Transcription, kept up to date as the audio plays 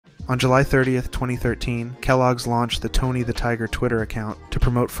On July 30th, 2013, Kellogg's launched the TonyTheTiger Twitter account to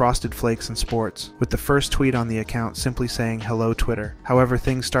promote Frosted Flakes in sports, with the first tweet on the account simply saying "Hello Twitter." However,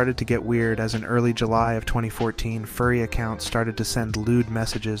 things started to get weird as in early July of 2014, furry accounts started to send lewd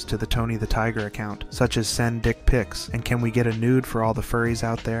messages to the TonyTheTiger account, such as "Send dick pics" and "Can we get a nude for all the furries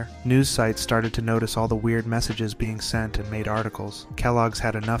out there?" News sites started to notice all the weird messages being sent and made articles. Kellogg's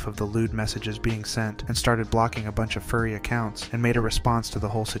had enough of the lewd messages being sent and started blocking a bunch of furry accounts and made a response to the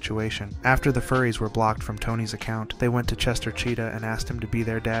whole situation. After the furries were blocked from Tony's account, they went to Chester Cheetah and asked him to be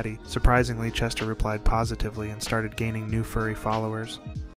their daddy. Surprisingly, Chester replied positively and started gaining new furry followers.